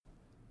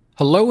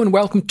Hello and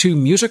welcome to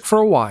Music for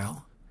a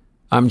While.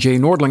 I'm Jay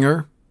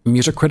Nordlinger,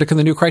 music critic of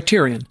the New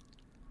Criterion.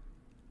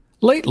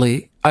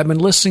 Lately, I've been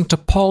listening to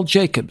Paul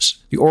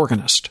Jacobs, the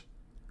organist,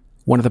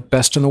 one of the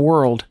best in the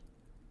world,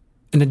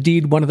 and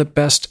indeed one of the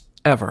best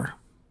ever.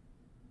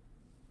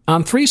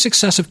 On 3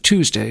 successive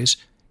Tuesdays,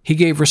 he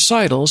gave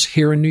recitals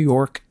here in New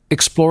York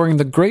exploring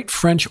the great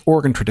French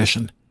organ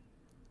tradition.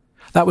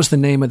 That was the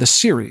name of the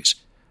series,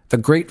 The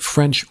Great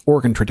French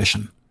Organ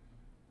Tradition.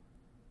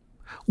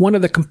 One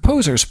of the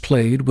composers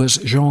played was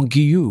Jean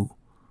Guillou,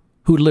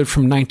 who lived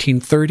from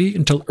 1930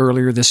 until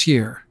earlier this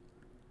year.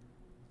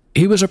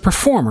 He was a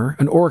performer,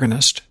 an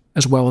organist,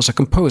 as well as a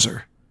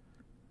composer.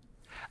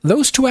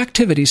 Those two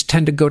activities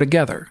tend to go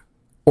together,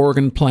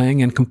 organ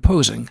playing and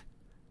composing,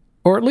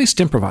 or at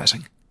least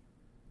improvising.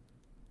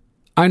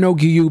 I know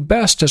Guillou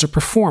best as a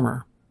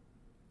performer.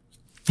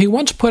 He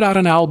once put out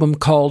an album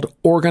called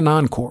Organ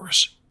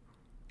Encores.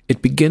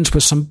 It begins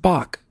with some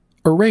Bach,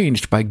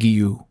 arranged by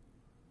Guillou.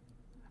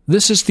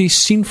 This is the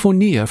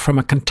Sinfonia from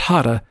a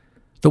cantata,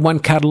 the one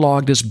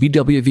catalogued as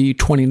BWV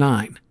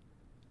 29.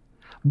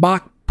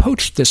 Bach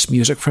poached this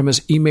music from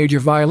his E major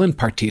violin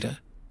partita.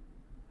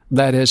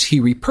 That is,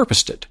 he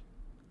repurposed it,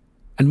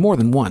 and more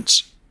than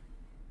once.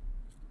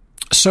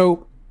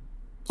 So,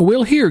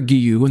 we'll hear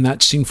Guillou in that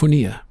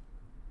Sinfonia.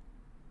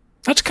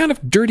 That's kind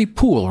of dirty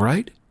pool,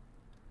 right?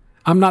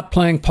 I'm not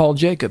playing Paul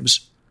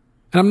Jacobs,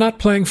 and I'm not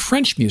playing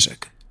French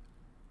music.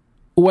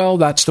 Well,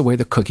 that's the way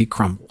the cookie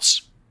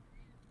crumbles.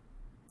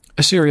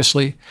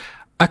 Seriously,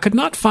 I could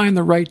not find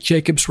the right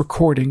Jacobs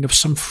recording of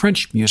some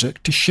French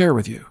music to share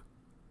with you.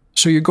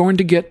 So you're going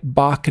to get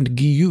Bach and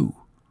Guillou.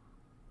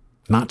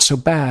 Not so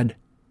bad.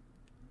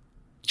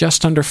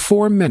 Just under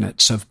 4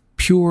 minutes of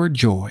pure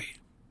joy.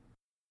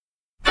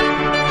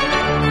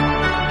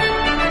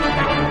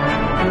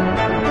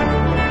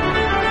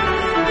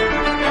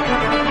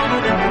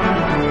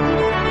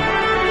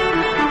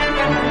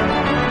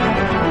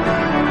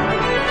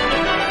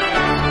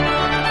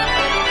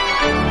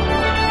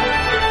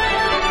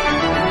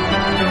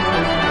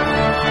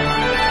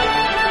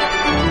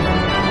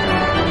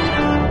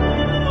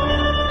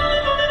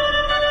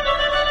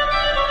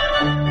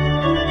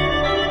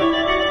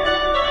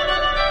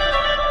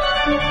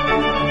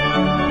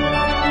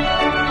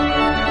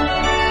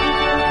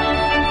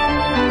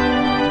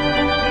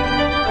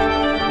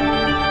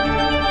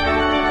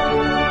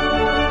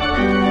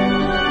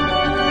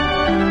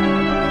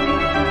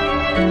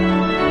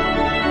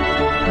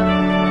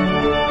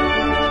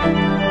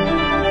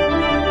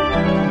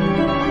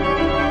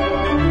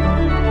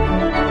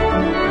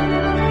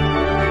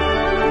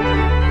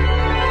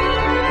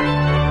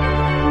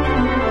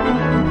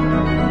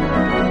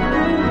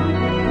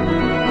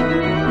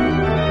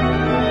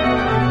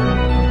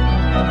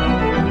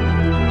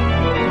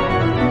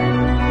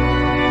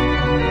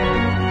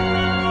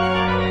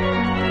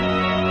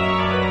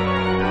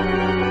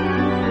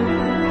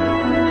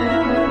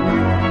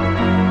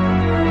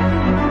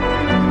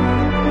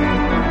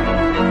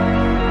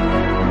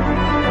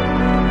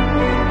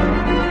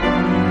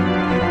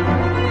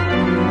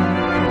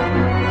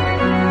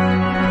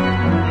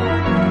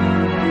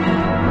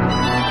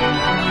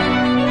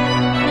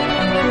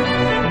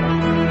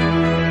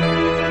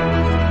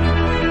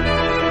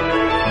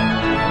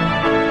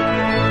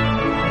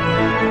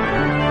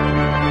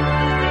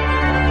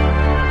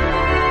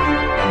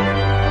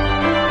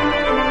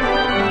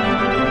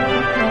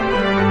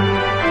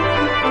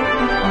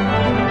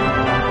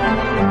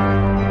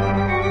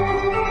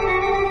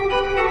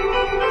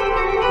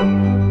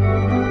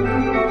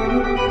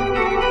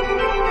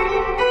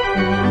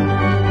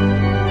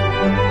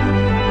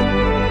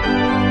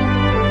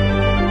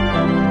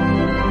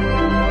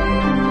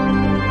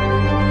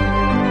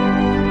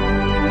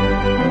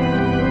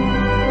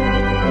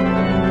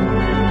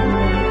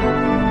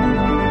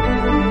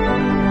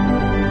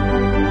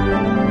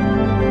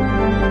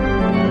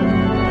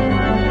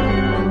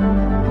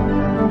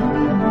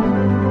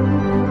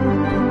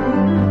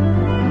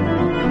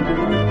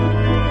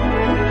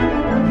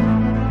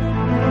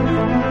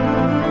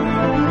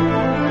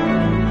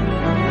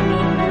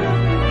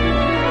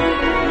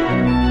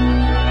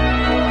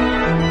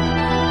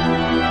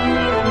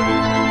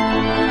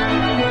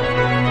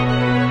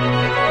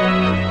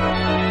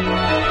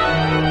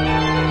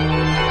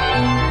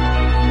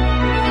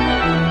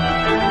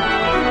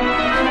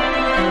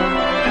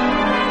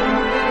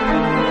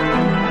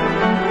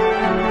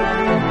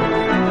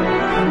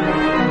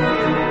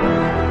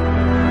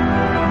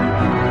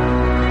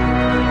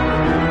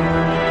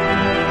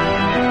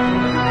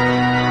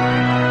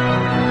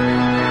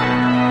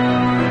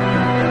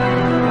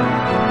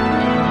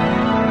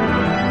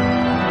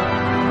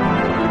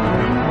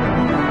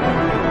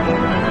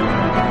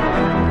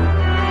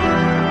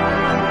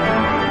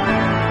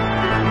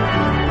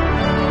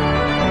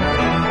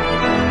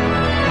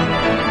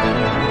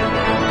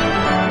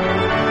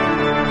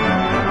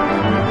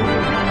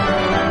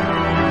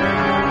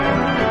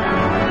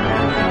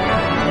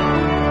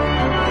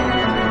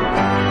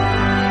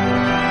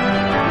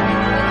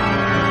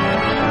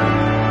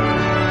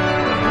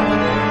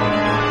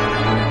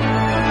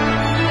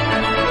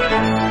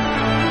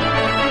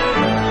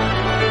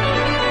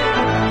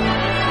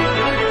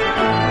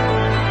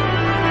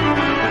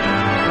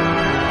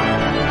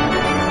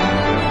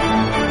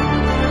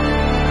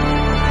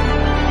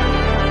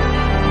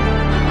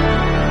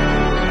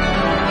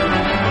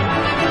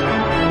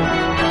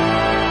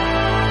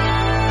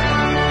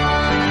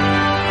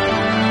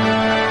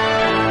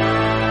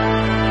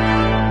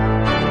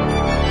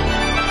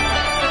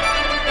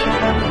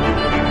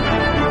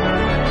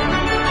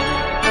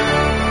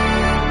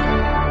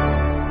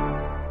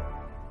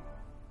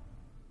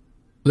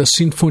 the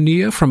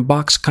Sinfonia from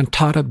Bach's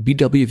Cantata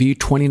BWV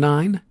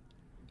 29,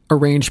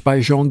 arranged by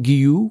Jean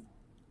Guillou,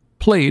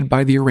 played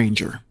by the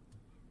arranger.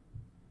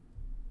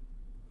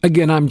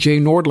 Again, I'm Jay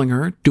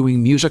Nordlinger,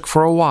 doing music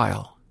for a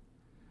while.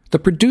 The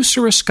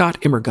producer is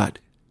Scott Immergut.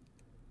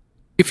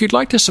 If you'd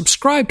like to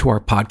subscribe to our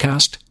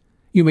podcast,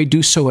 you may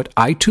do so at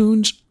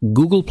iTunes,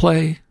 Google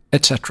Play,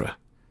 etc.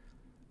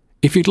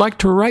 If you'd like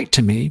to write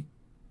to me,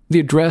 the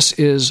address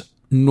is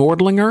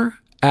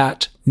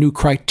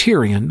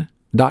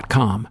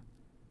nordlinger@newcriterion.com.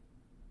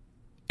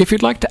 If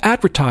you'd like to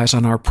advertise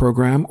on our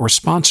program or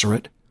sponsor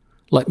it,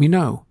 let me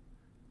know.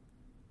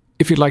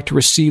 If you'd like to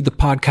receive the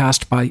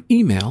podcast by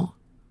email,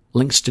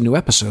 links to new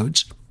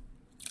episodes,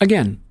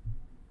 again,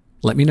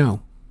 let me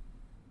know.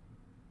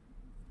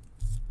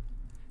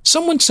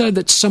 Someone said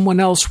that someone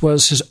else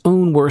was his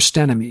own worst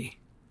enemy.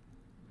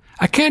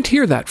 I can't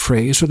hear that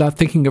phrase without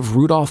thinking of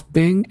Rudolf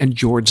Bing and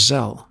George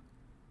Szell.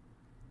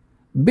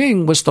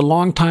 Bing was the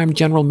longtime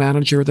general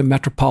manager of the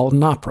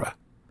Metropolitan Opera,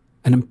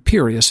 an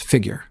imperious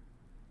figure.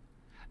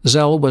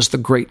 Szell was the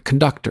great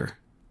conductor.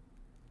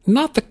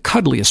 Not the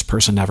cuddliest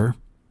person ever.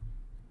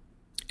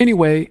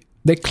 Anyway,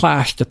 they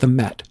clashed at the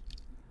Met.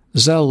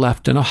 Szell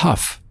left in a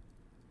huff.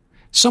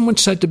 Someone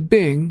said to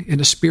Bing, in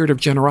a spirit of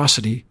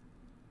generosity,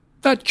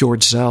 "That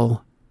George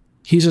Szell,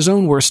 he's his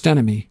own worst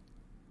enemy."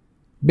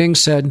 Bing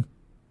said,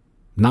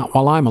 "Not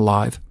while I'm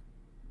alive."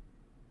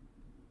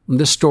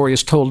 This story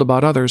is told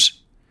about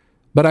others,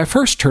 but I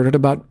first heard it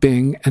about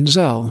Bing and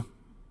Szell.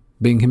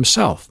 Bing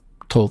himself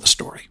told the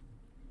story.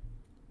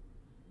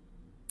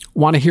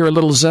 Want to hear a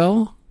little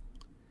Szell?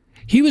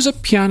 He was a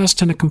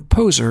pianist and a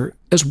composer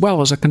as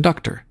well as a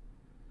conductor,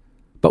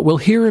 but we'll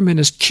hear him in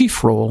his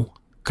chief role,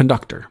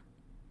 conductor.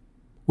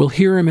 We'll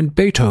hear him in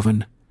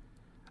Beethoven,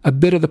 a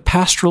bit of the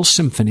Pastoral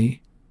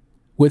Symphony,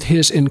 with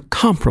his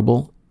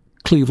incomparable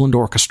Cleveland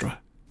Orchestra.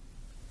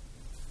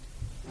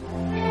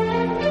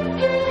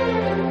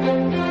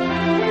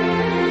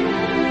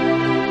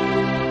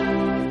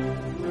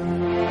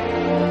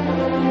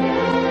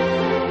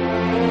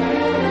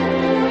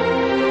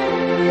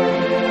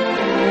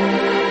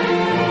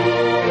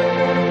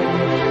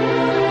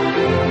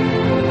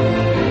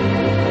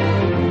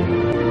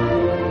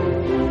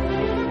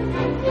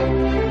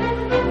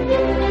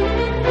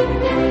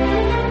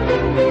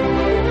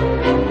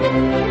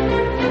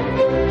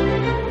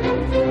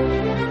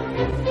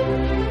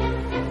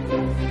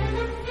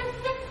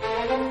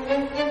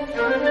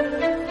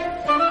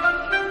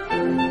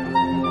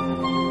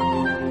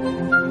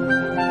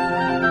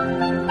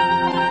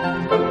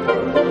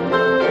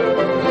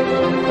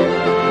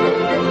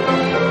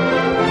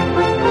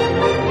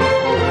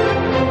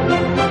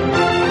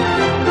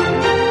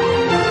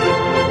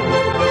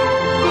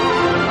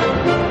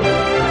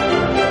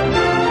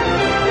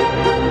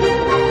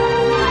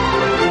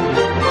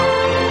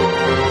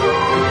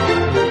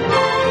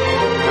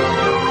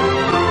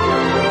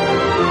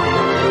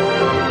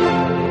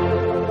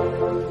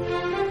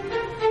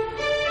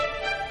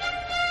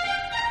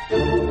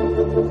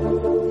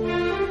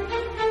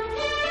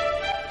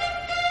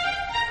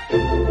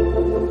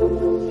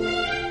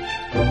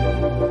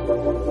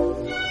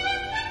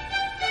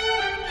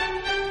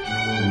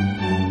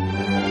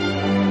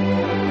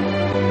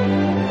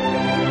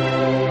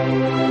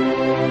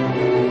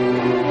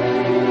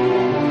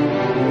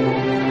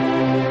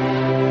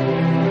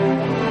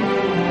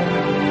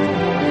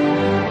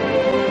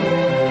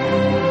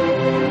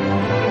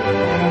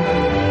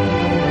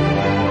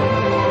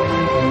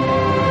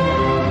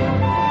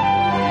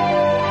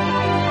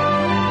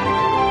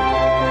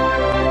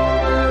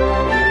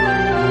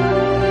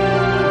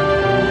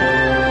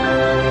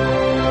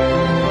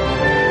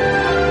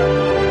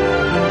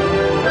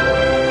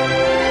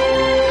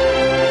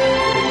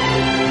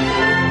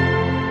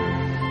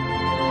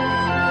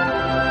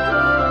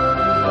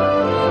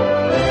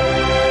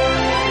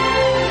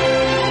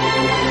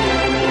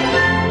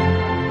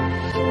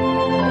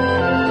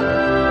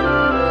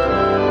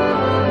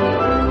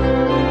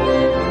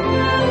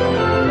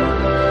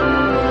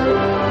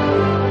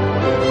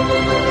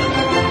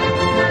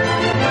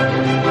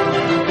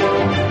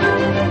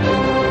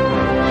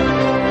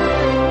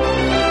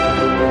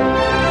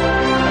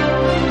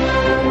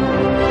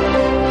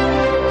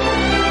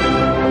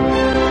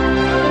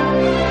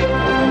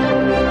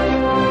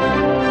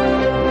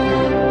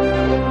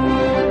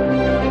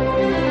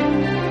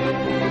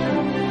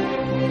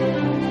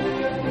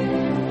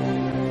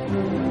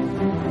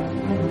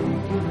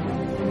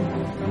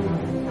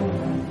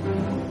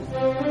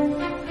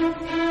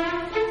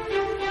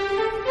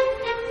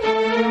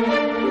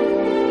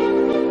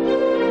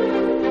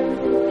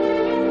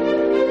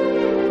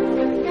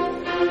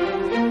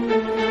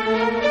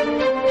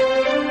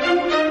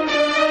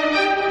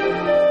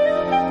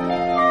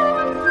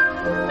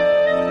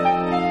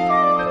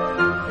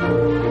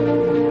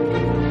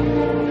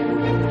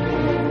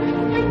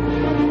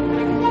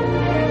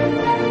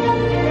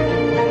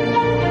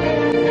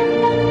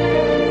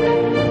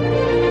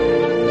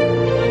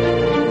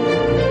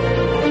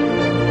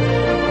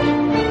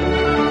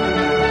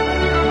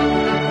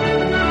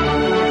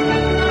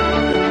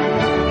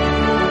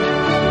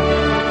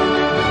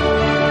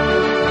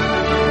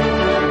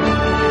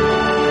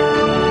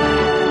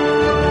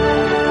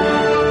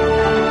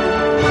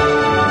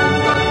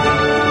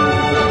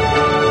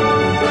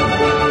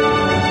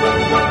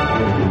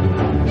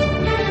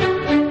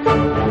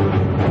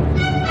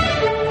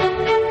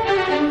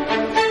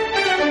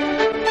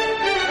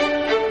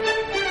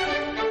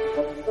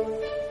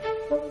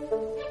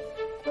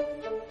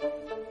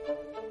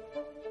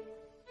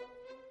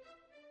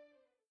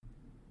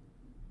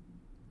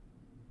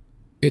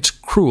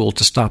 cruel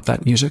to stop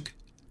that music.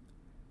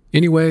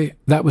 Anyway,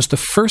 that was the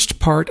first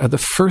part of the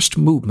first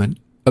movement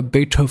of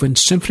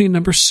Beethoven's Symphony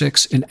No.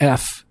 6 in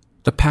F,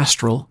 the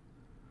Pastoral,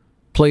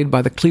 played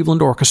by the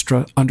Cleveland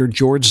Orchestra under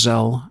George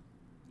Szell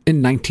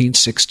in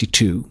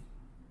 1962.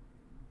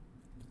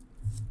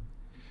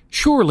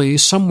 Surely,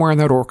 somewhere in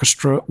that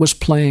orchestra was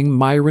playing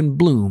Myron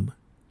Bloom,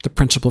 the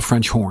principal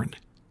French horn.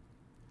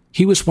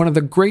 He was one of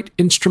the great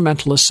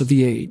instrumentalists of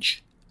the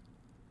age.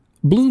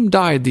 Bloom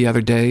died the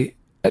other day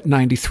at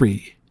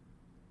 93.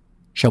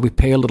 Shall we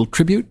pay a little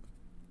tribute?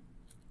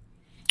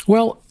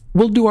 Well,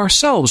 we'll do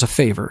ourselves a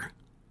favor.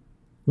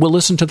 We'll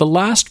listen to the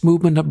last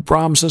movement of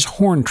Brahms's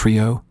Horn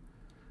Trio,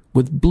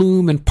 with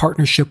Bloom in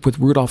partnership with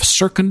Rudolf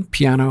Serkin,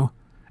 piano,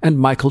 and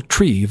Michael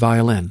Tree,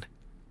 violin.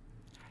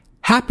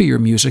 Happier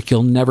music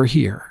you'll never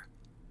hear,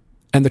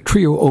 and the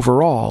trio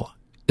overall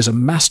is a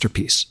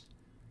masterpiece.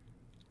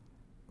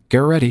 Get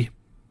ready.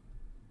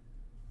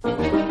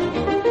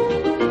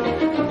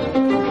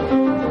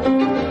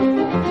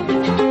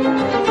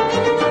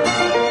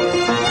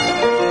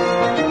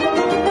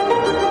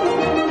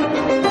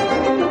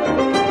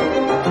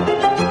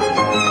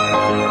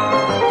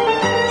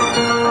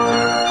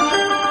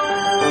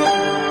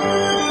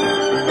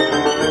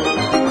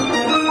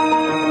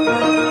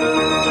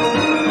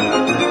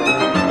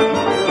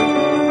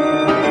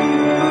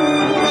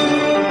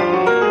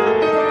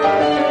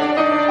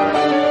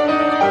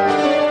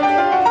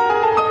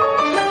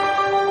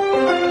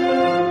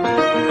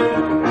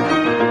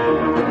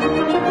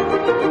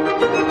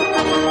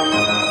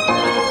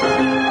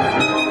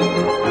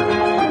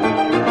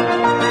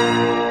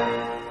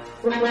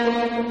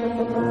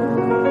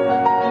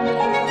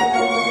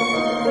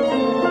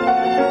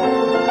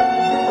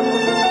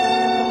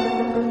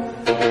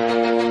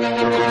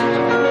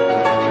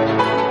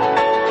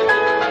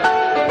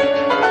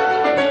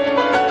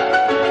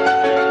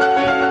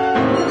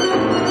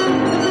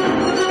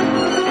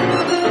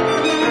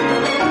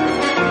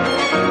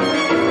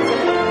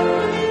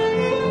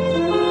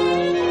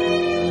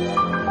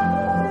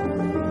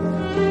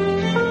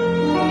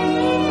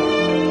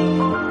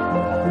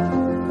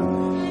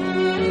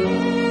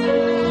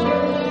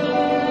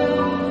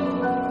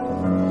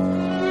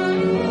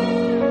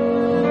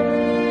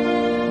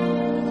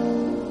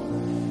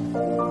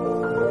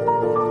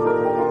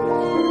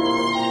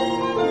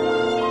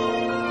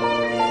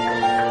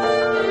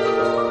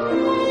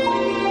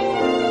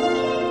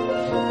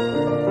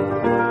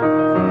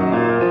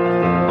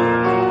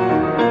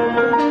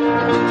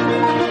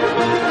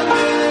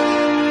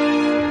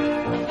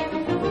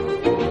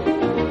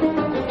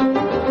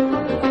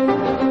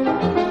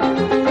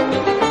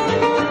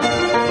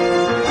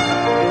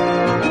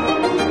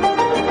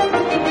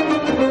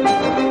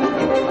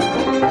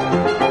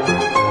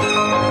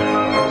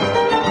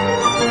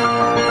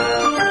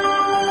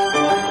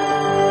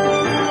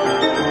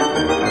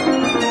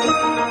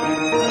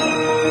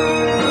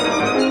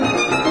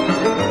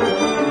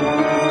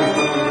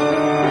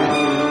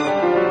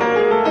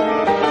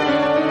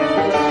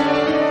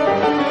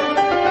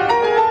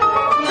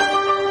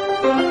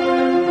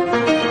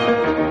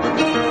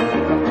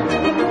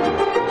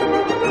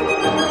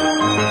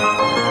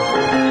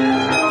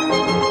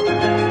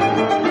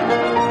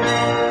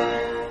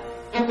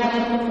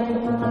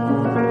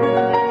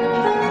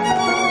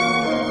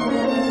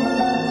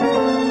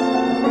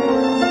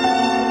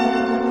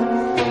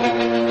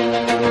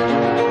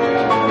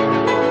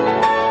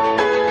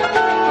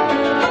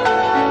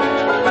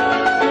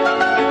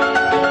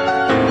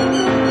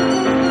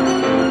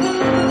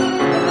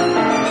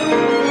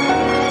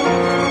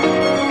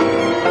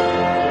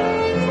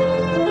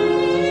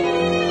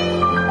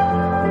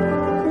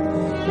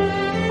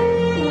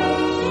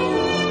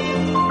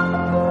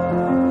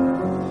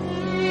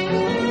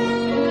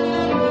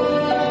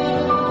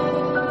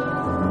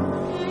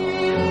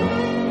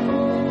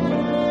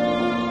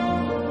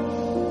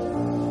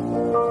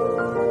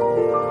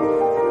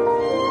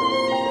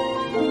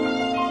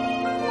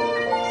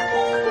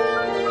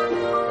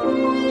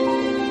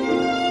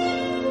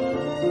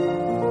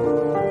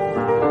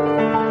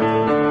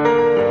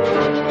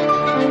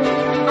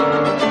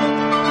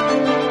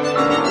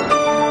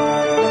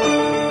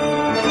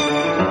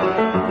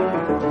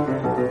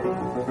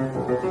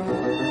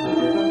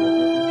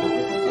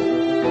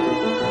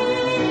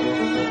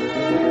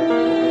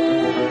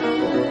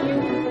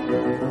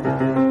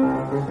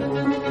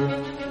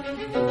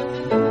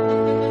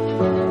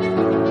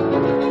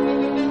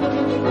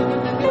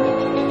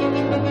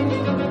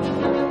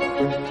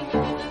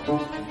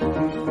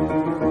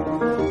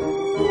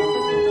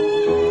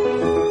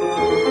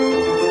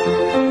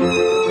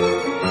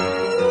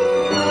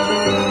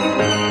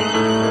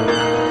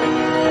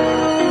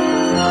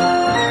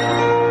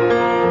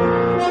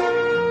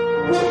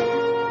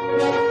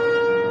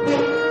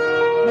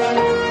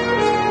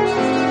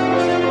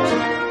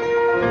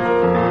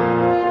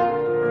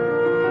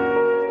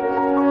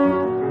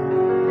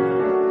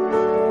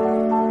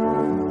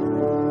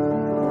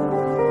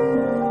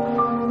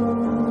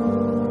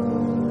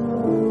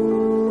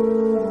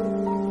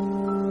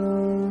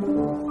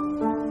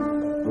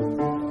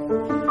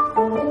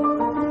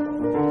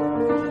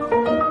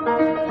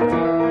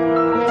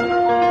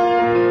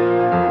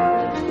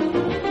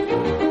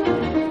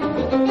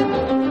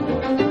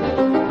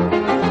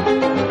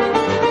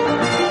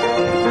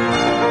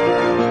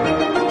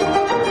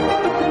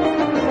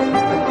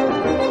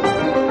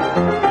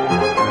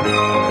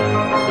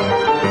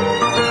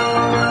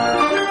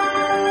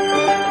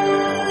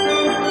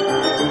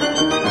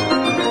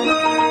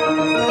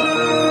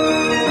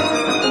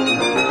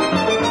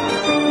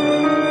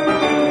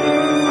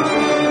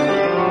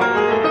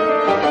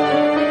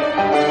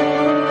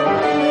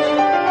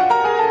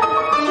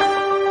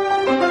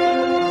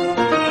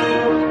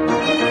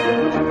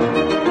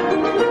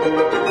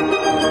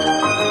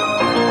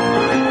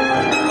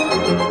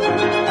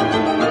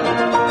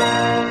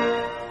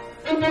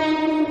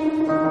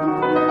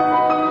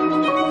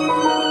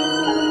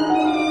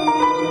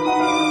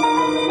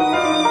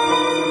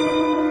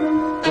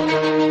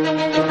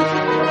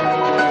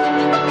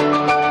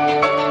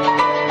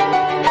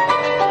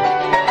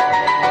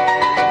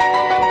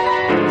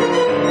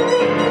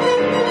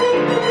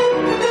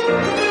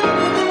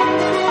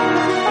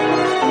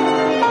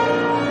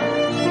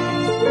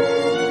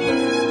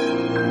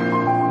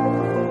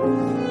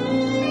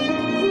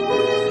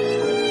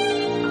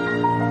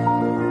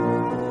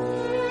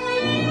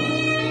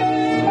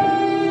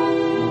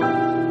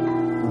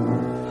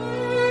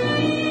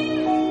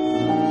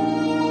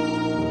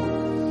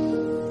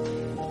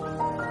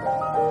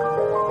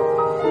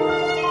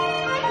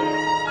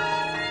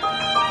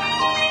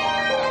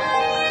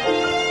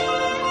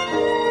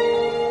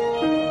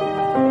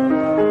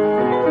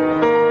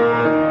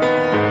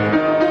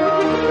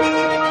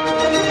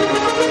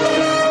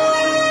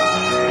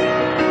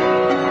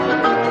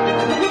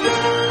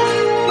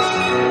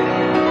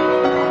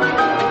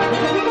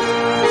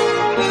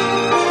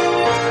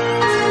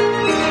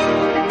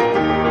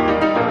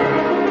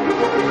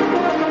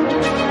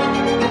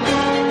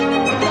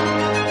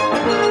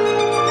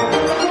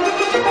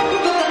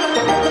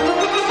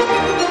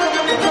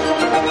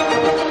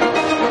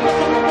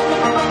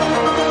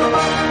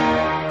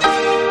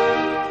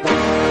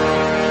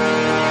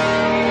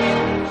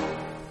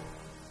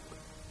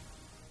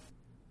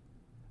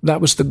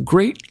 That was the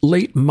great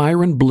late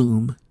Myron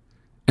Bloom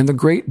and the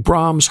great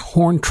Brahms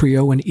Horn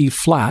Trio in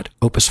E-flat,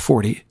 Opus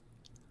 40,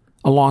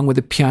 along with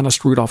the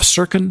pianist Rudolf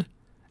Serkin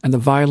and the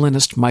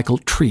violinist Michael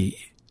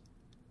Tree,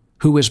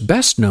 who is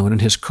best known in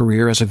his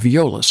career as a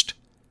violist,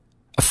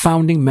 a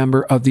founding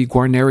member of the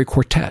Guarneri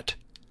Quartet.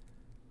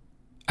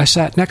 I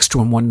sat next to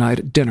him one night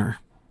at dinner.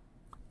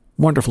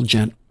 Wonderful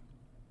gent.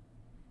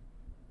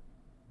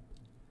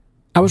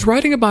 I was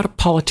writing about a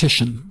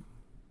politician,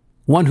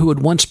 one who had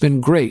once been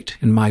great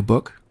in my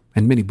book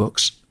and many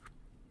books.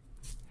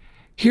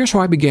 Here's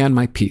how I began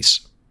my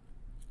piece.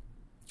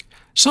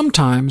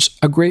 Sometimes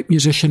a great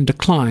musician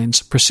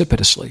declines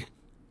precipitously.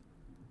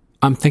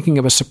 I'm thinking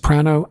of a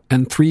soprano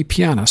and 3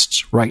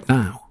 pianists right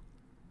now.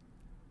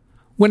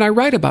 When I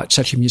write about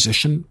such a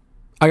musician,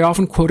 I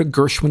often quote a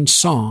Gershwin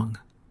song.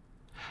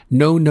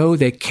 No, no,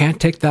 they can't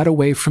take that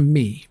away from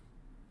me.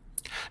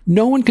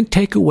 No one can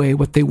take away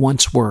what they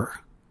once were.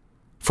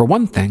 For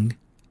one thing,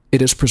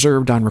 it is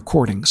preserved on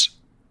recordings.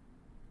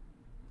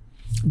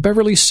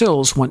 Beverly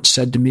Sills once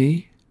said to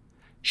me,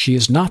 she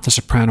is not the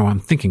soprano I'm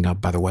thinking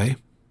of, by the way,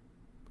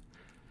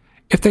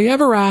 if they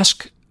ever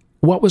ask,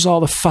 what was all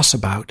the fuss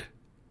about,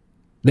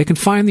 they can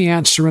find the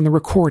answer in the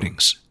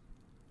recordings.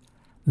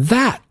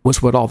 That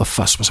was what all the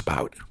fuss was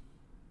about.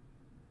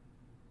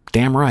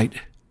 Damn right.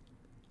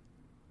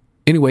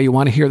 Anyway, you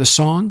want to hear the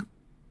song?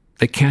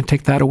 They can't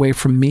take that away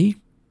from me.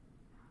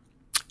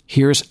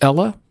 Here's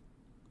Ella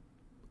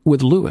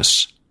with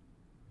Louis.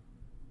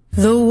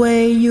 The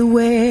way you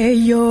wear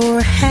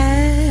your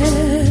hat,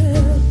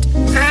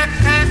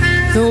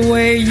 the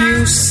way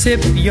you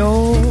sip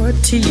your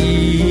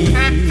tea,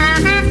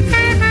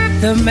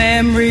 the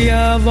memory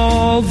of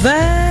all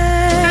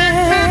that.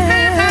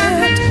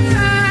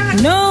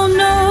 No,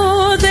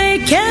 no, they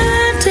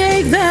can't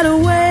take that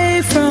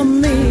away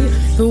from me.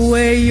 The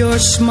way your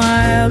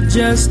smile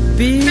just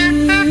beams,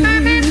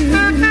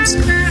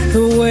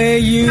 the way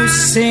you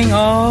sing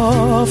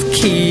off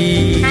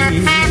key,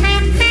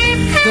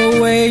 the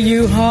way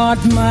you haunt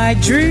my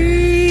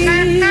dreams.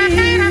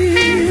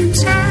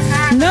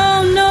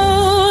 No,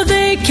 no,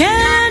 they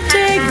can't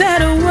take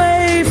that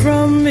away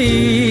from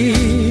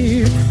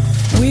me.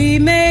 We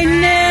may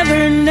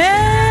never,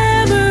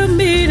 never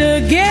meet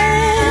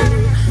again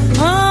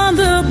on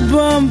the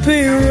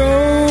bumpy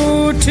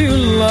road to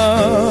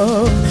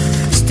love.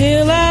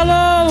 Still I'll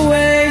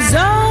always,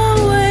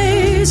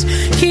 always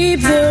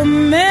keep the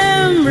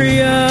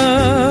memory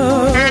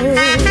of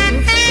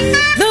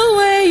the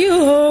way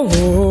you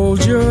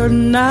hold your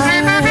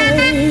knife,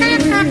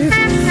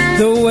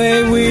 the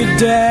way we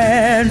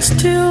danced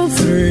till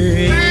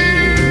 3,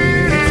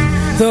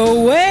 the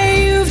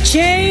way you've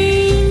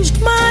changed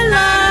my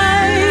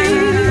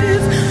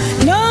life.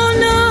 No,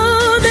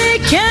 no, they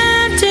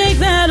can't take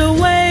that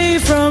away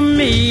from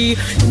me.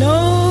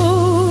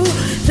 No,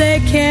 they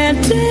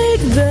can't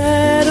take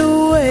that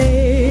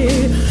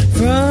away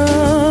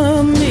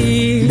from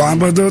me.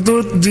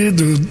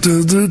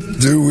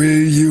 The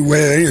way you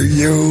wear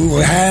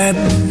your hat,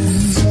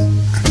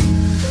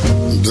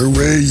 the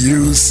way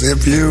you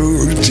sip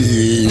your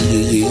tea,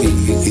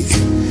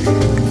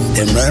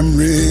 the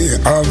memory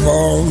of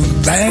all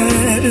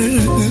that.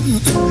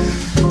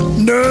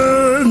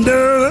 No,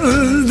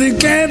 no, they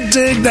can't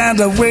take that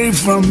away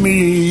from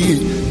me.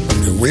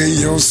 The way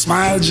your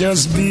smile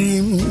just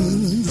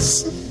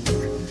beams,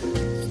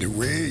 the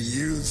way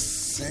you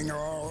sing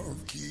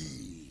off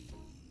key.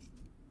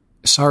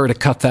 Sorry to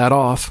cut that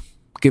off,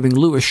 giving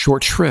Louis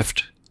short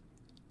shrift.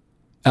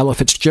 Ella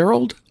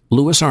Fitzgerald,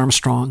 Louis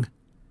Armstrong,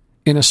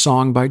 in a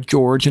song by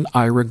George and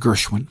Ira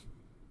Gershwin.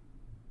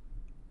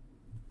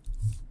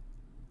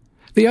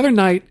 The other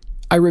night,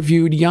 I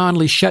reviewed Jan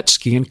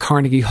Liszewski in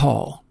Carnegie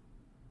Hall.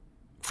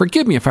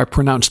 Forgive me if I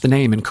pronounce the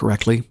name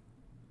incorrectly.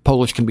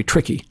 Polish can be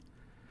tricky.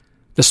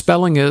 The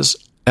spelling is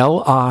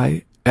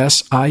Liszewski.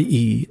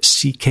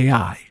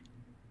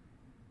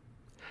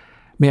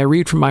 May I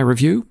read from my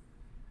review?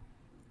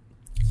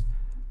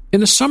 In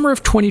the summer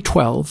of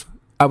 2012,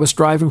 I was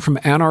driving from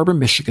Ann Arbor,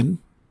 Michigan,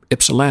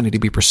 Ypsilanti to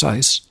be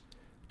precise,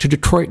 to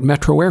Detroit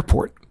Metro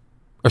Airport,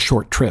 a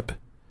short trip.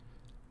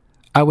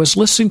 I was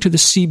listening to the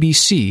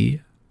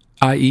CBC,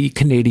 i.e.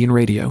 Canadian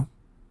radio.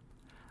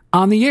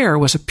 On the air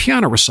was a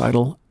piano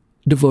recital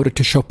devoted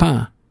to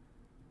Chopin.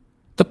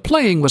 The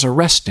playing was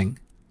arresting,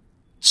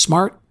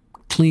 smart,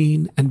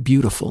 clean, and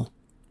beautiful.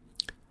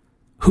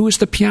 Who is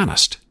the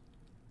pianist?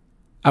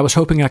 I was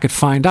hoping I could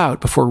find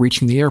out before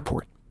reaching the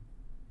airport.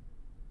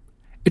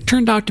 It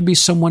turned out to be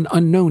someone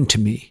unknown to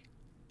me,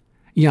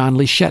 Jan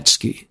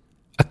Liszewski,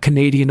 a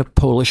Canadian of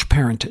Polish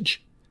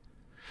parentage.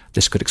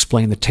 This could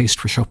explain the taste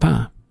for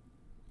Chopin.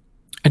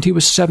 And he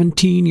was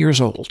 17 years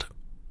old.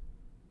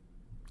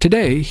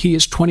 Today, he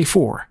is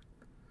 24.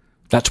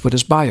 That's what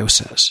his bio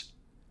says.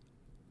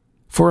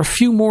 For a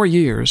few more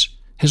years,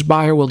 his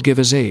bio will give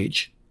his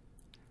age.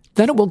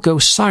 Then it will go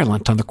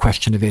silent on the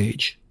question of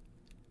age.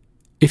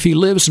 If he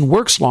lives and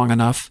works long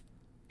enough,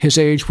 his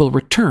age will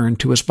return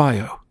to his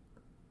bio.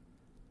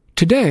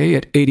 Today,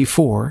 at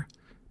 84,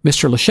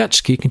 Mr.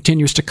 Liszewski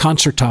continues to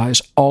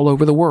concertize all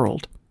over the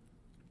world.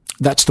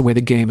 That's the way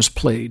the game is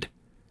played.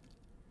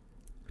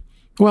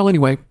 Well,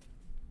 anyway,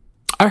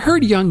 I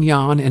heard young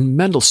Jan and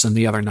Mendelssohn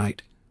the other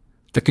night,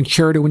 the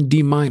Concerto in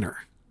D minor.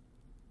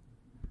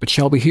 But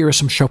shall we hear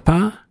some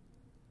Chopin?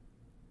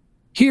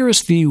 Here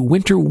is the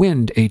Winter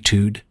Wind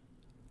Etude,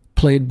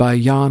 played by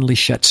Jan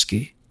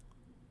Liszewski.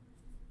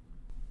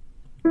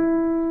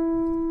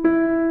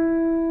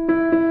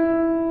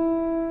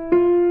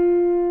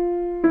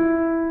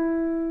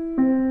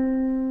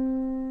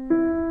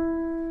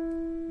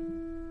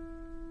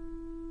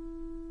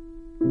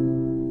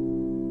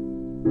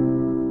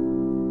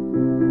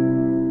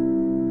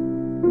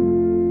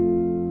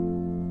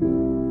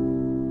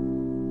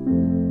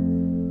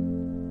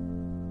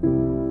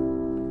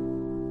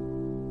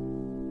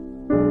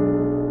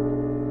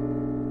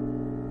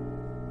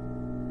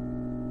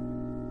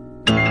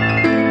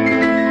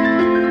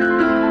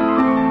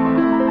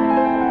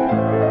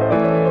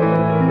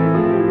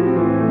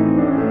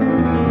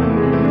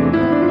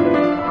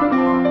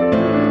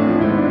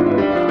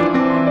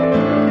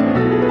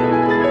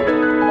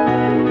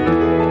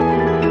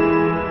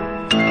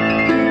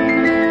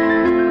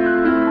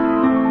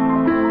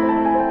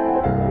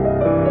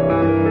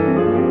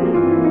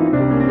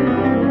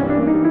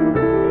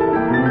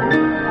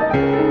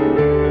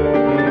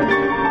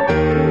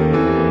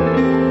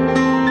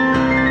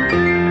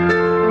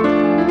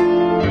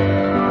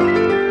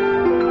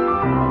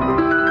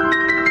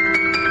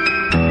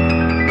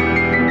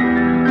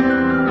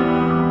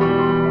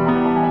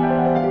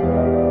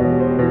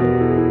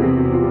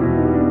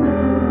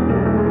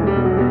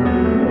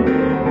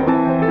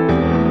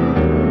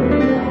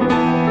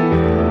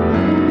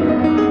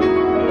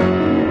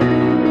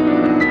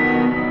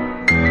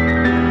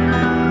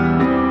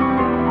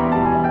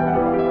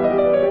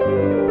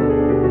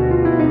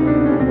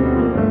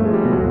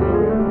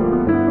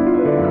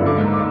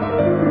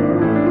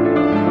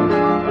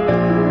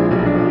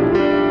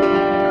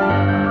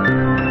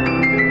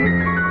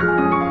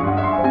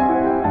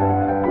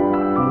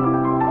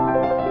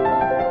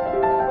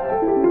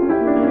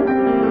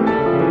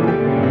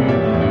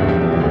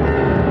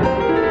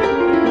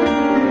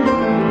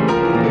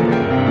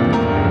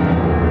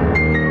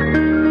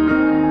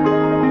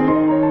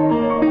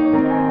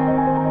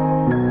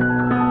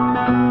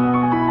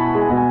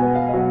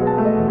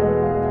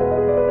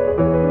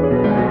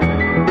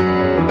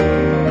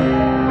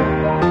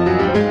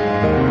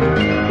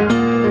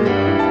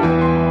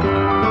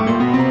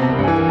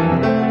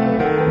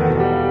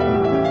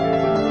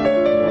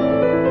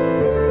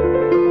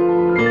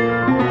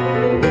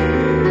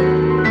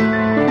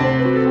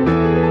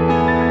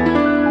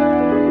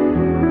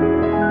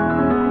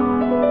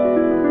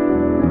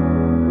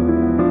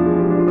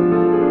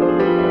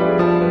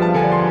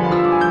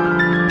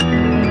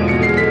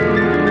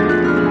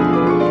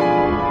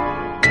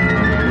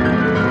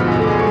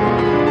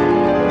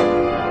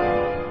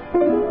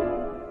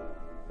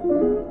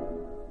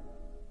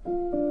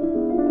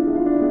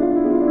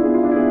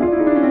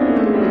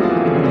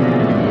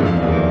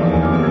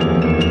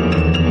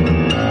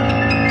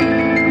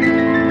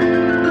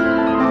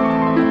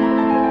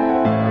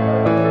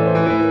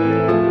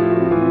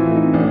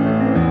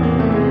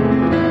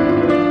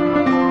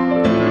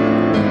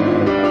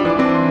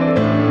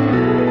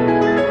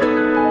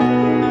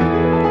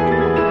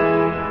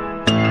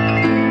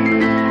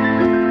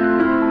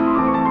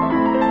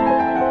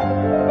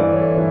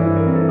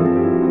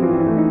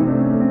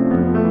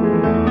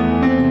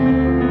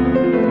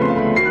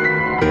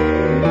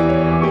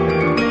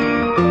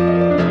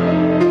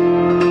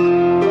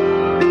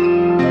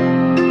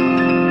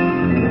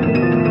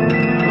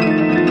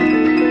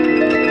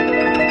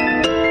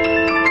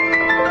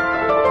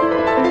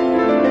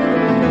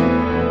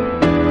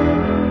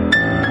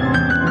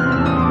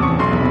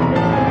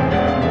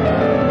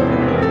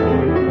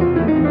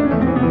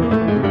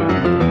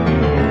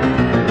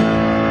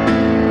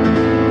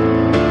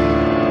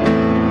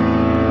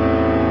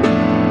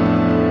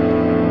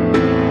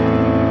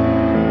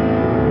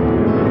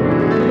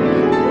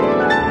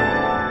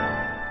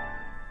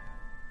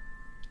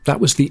 That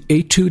was the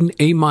Etude in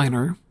A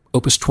minor,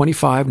 Opus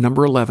 25,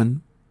 number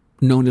 11,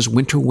 known as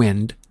Winter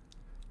Wind,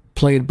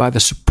 played by the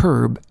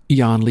superb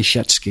Jan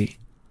Liszewski.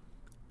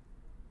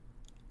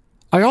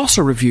 I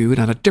also reviewed,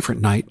 on a different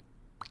night,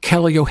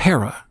 Kelly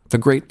O'Hara, the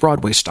great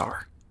Broadway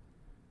star.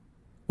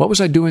 What was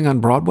I doing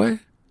on Broadway?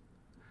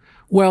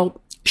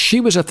 Well, she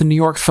was at the New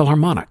York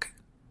Philharmonic,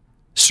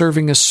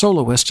 serving as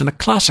soloist in a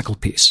classical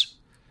piece,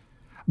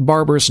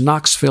 Barber's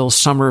Knoxville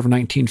Summer of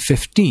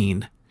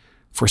 1915,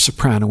 for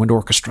soprano and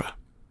orchestra.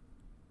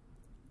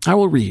 I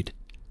will read.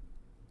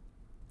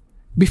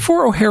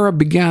 Before O'Hara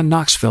began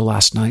Knoxville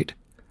last night,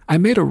 I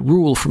made a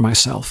rule for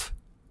myself.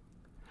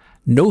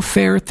 No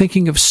fair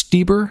thinking of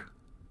Stieber,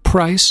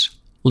 Price,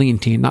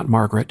 Leontyne, not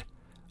Margaret,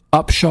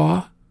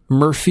 Upshaw,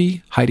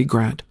 Murphy, Heidi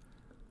Grant,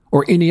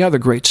 or any other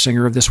great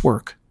singer of this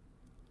work.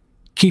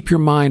 Keep your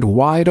mind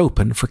wide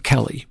open for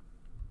Kelly.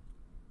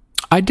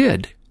 I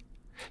did.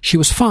 She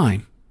was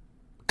fine,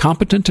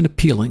 competent and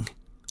appealing.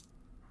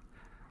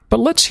 But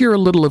let's hear a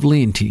little of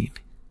Leontyne.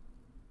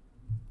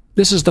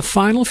 This is the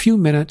final few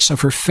minutes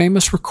of her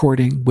famous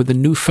recording with the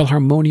New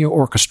Philharmonia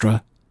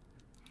Orchestra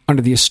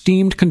under the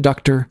esteemed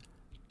conductor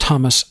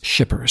Thomas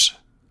Shippers.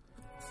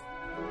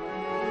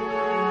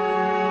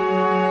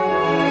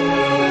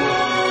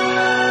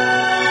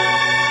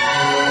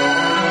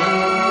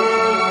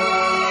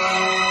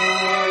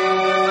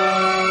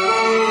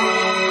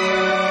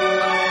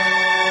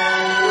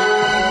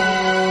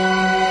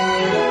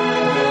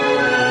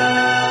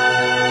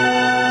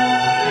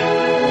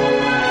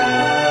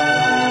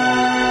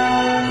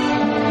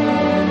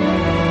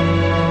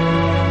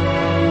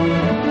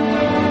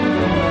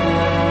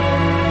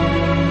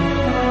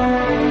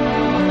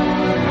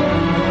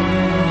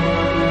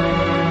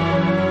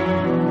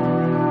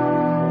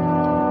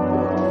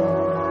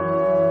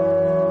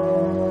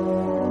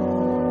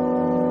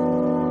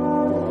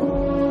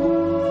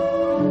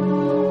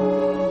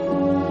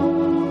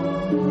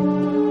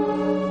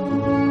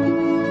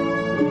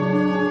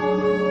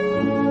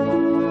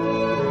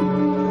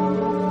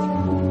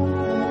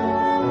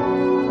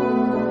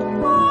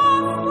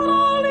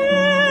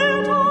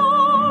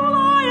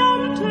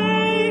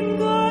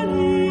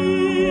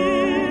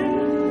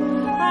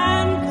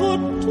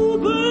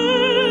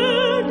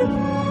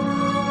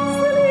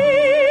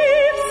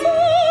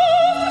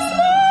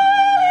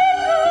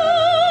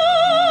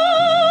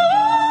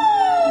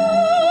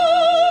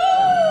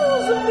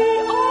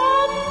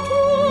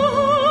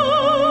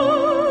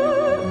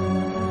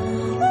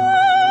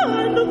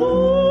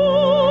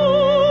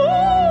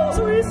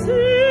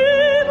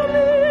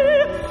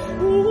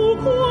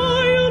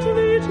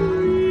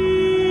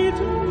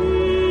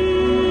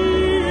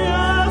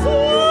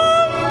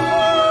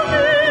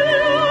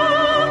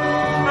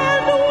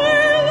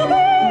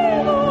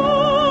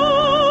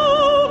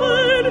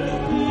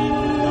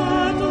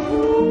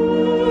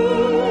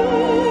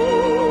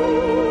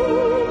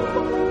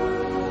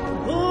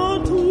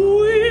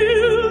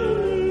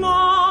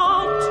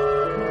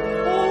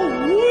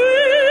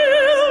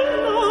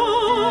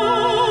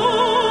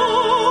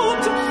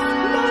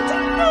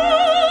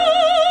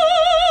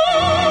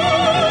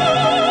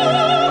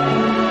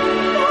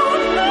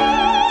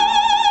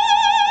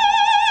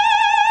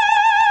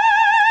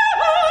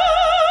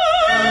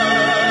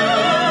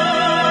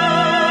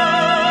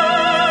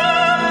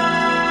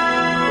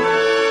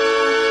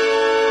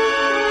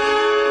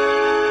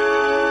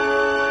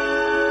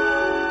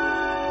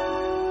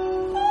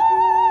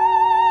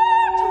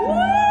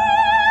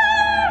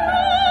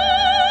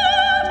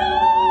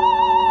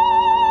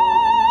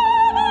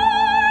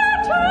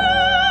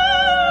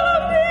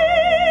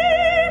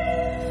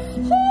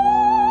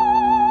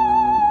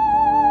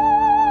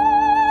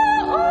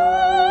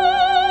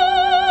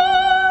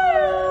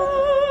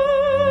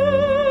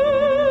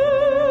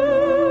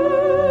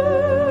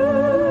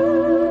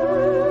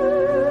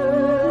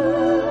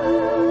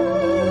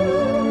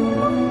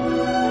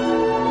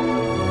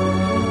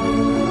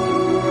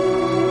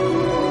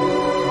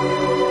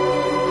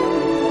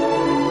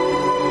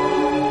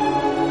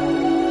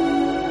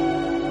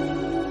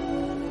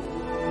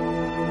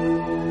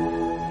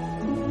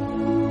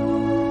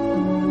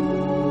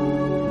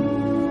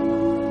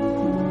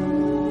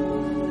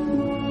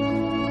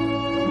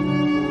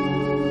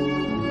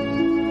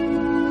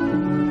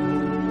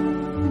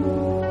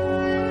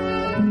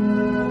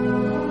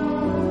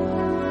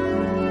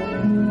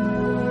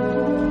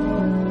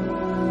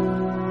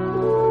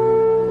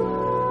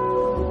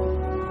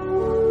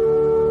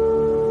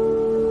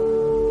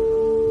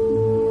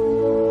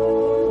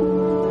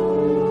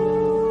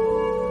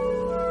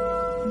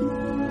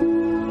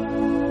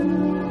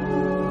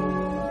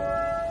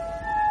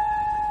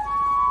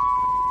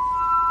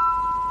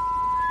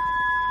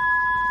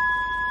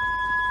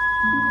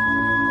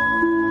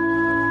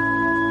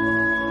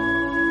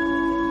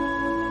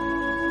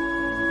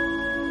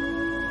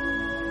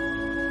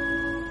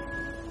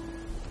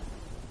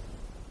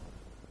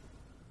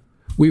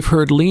 We've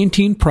heard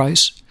Leontyne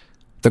Price,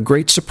 the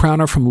great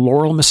soprano from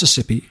Laurel,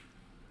 Mississippi,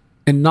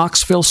 in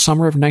Knoxville,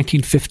 summer of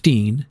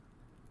 1915,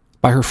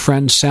 by her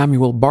friend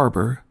Samuel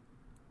Barber,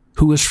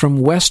 who is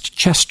from West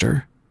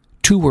Chester,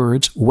 2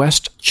 words,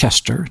 West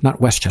Chester,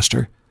 not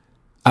Westchester,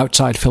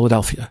 outside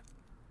Philadelphia.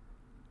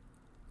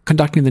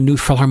 Conducting the New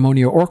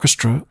Philharmonia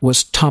Orchestra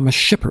was Thomas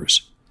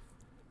Shippers,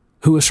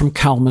 who is from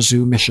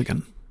Kalamazoo,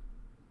 Michigan.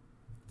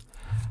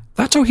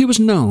 That's how he was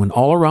known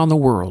all around the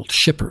world,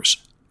 Shippers.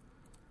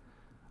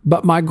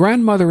 But my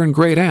grandmother and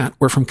great-aunt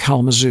were from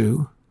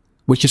Kalamazoo,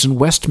 which is in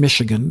West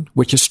Michigan,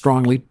 which is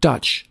strongly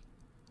Dutch.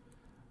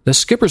 The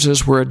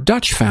Skipperses were a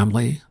Dutch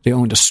family. They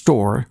owned a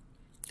store,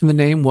 and the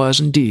name was,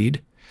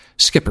 indeed,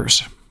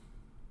 Skippers.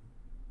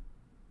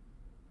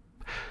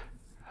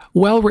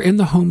 Well, we're in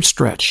the home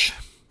stretch.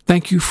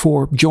 Thank you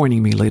for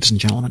joining me, ladies and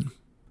gentlemen.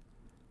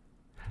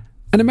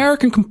 An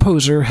American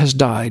composer has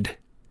died.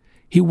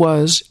 He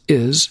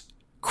is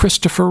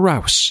Christopher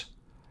Rouse.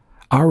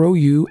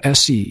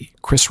 R-O-U-S-E,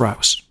 Chris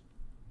Rouse.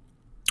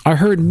 I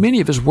heard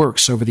many of his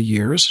works over the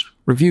years,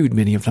 reviewed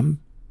many of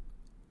them.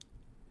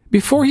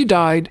 Before he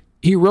died,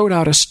 he wrote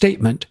out a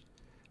statement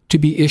to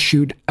be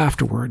issued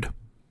afterward.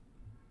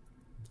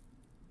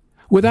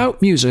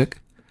 Without music,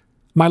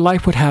 my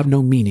life would have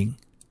no meaning.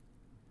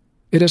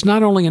 It has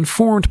not only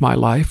informed my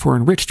life or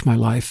enriched my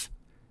life,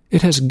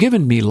 it has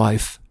given me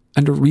life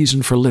and a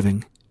reason for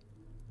living.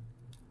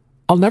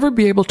 I'll never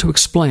be able to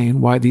explain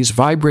why these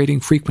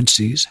vibrating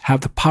frequencies have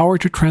the power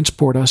to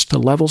transport us to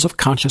levels of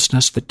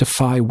consciousness that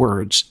defy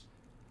words.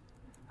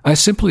 I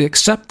simply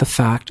accept the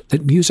fact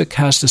that music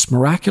has this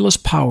miraculous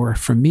power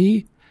for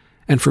me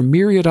and for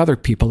myriad other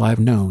people I've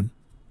known.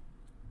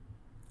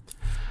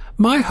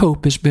 My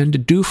hope has been to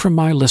do for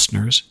my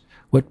listeners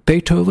what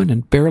Beethoven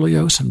and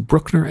Berlioz and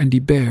Bruckner and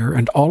Ibert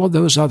and all of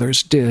those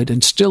others did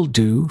and still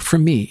do for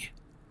me.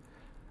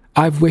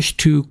 I've wished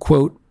to,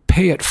 quote,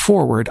 pay it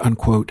forward,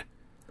 unquote,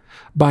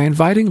 by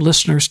inviting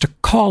listeners to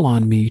call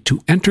on me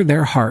to enter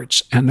their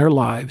hearts and their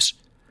lives,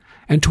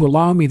 and to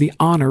allow me the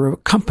honor of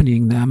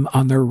accompanying them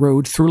on their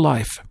road through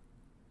life.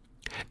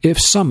 If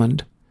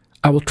summoned,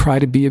 I will try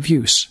to be of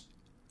use,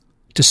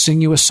 to sing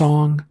you a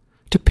song,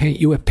 to paint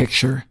you a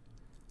picture,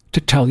 to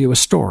tell you a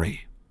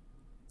story.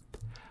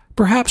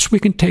 Perhaps we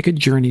can take a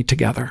journey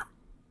together.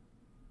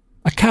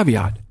 A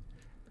caveat: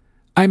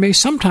 I may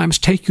sometimes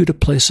take you to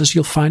places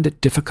you'll find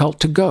it difficult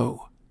to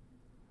go,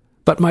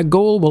 but my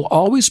goal will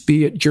always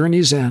be at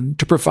journey's end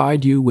to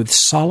provide you with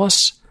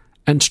solace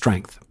and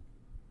strength.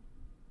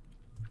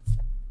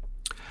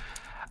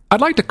 I'd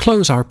like to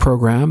close our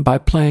program by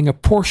playing a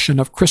portion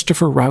of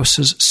Christopher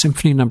Rouse's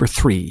Symphony No.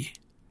 3.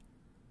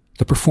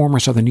 The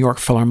performers are the New York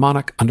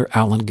Philharmonic under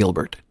Alan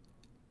Gilbert.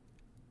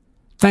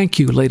 Thank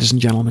you, ladies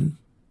and gentlemen,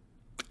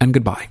 and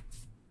goodbye.